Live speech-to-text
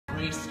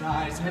gray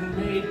skies and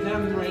made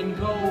them rain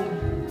gold.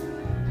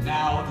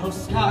 Now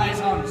those skies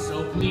aren't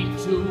so bleak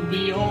to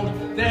behold.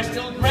 They're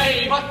still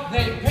gray, but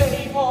they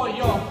pay for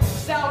your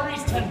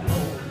salaries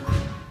tenfold.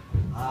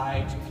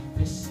 I took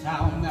this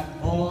town that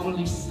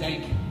formerly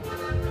stank.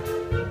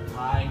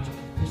 I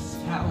took this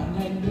town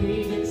and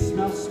made it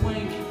smell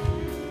swank.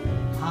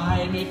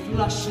 I made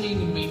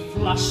flushing me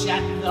flush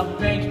at the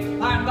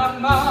bank. I'm the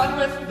man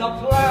with the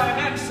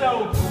plan, and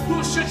so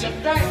who should you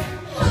thank?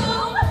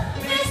 Who?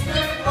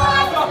 Mr.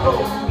 Cladwell.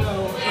 Oh no,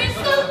 We're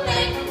so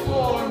thankful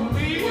for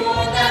me.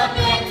 for that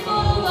bank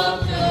full of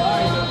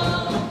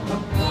dough.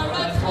 Your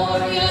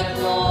Victoria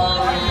door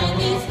and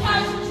this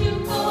cash you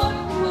pour.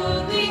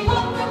 Would we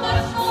hope for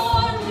much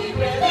more? We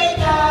really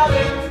got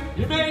it.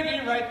 You may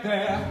be right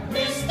there,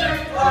 Mr.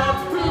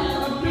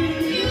 Cladwell.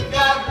 You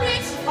got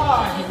rich.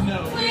 I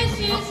know. Which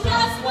is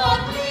just what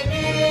we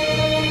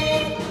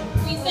need.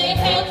 We say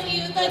hail to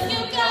you that you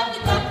got the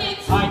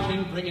ducats. I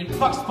can bring in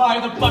bucks by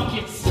the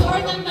buckets. You're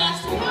the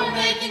master, you're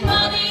making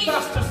money.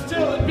 Faster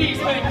still than bees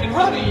making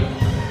honey.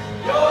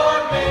 You're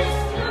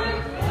Mr.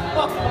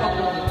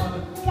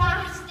 Cladwell.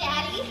 Gosh,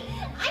 Daddy,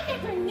 I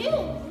never knew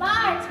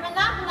large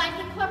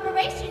monopolizing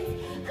corporations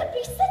could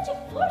be such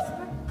a force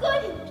for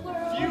good in the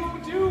world.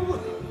 You do?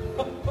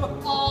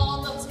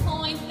 All those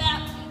coins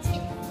that we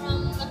take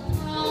from the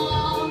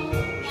throne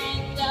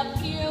end up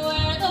here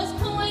where those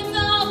coins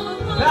all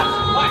belong. That's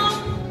right.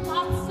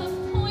 Lots of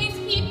coins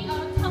keep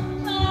our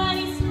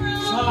company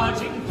strong.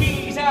 Charging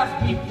fees as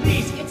we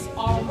please. It's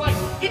all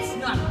right. It's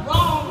not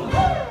wrong.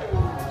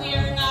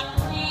 We're not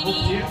greedy,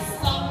 Oh, dear.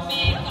 some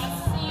make us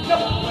see. No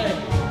way.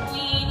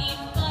 We need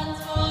funds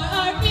for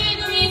our big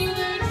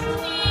research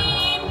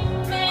team.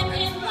 Men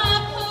in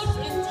lab coats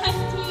and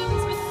test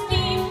tubes with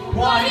steam.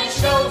 Why it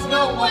shows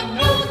no one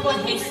knows, but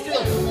hey,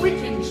 still we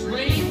can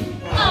dream.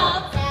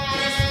 Of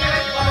Mr.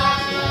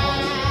 Cladwell,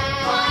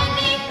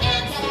 finding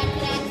answers,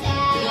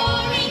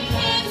 curing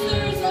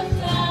cancers of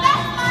death.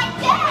 That's my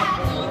dad.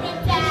 Your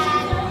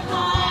ambitions are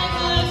high,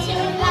 but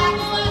your lack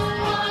was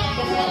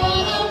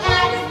blind.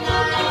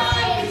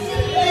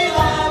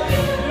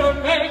 You're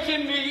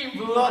making me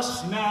blush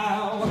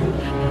now.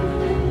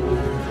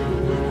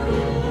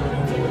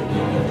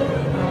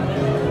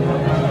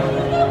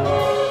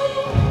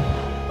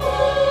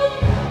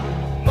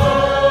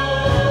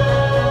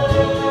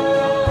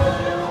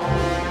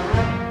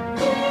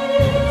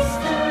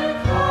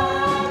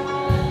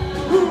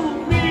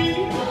 Who, me?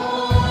 You're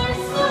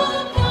so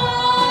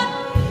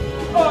godly,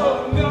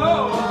 Oh no!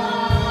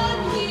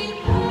 godly,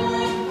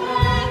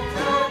 perfect,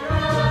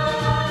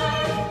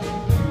 upright.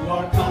 You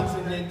are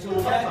continental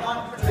yet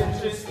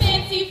unpretentious,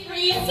 Fancy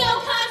free and so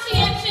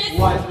conscientious.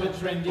 wise but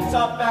trendy,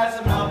 tough as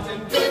a mountain.